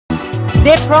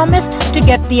They promised to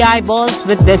get the eyeballs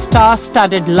with their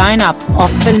star-studded lineup of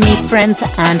filmy friends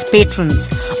and patrons.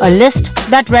 A list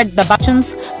that read the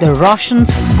Bachchans, the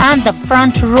Roshans and the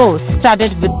front row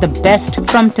studded with the best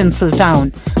from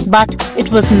Tinseltown. But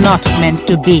it was not meant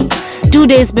to be. 2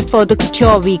 days before the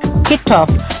Couture week kicked off,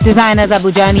 designers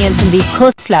Abu Jani and Sandeep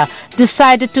Khosla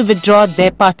decided to withdraw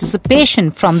their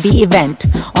participation from the event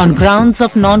on grounds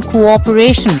of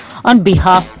non-cooperation on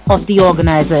behalf of the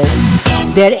organizers.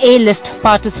 Their A-list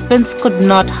participants could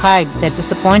not hide their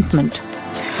disappointment.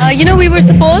 We were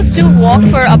supposed to walk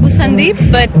for Abu Sandeep,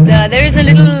 but there is a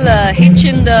little hitch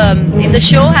in the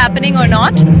show happening or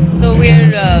not. So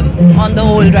we're on the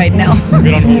hold right now.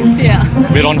 We're on hold.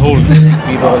 Yeah. We're on hold.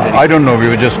 I don't know. We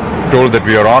were just told that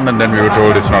we are on, and then we were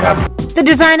told it's not happening. The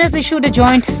designers issued a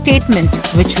joint statement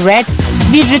which read,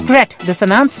 "We regret this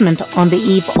announcement on the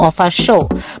eve of our show,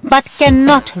 but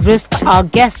cannot risk our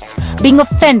guests being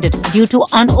offended due to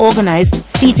unorganized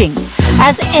seating.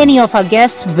 As any of our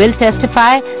guests will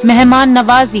testify, Mehman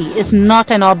Nawazi is not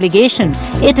an obligation.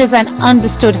 It is an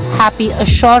understood happy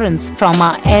assurance from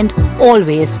our end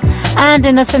always. And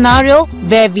in a scenario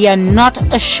where we are not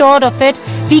assured of it,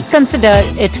 we consider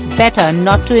it better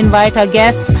not to invite our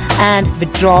guests and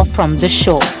withdraw from the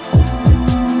show."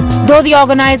 Though the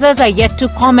organizers are yet to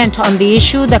comment on the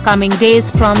issue, the coming days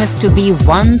promise to be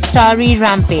one starry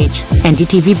rampage.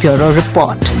 NDTV Bureau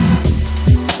Report.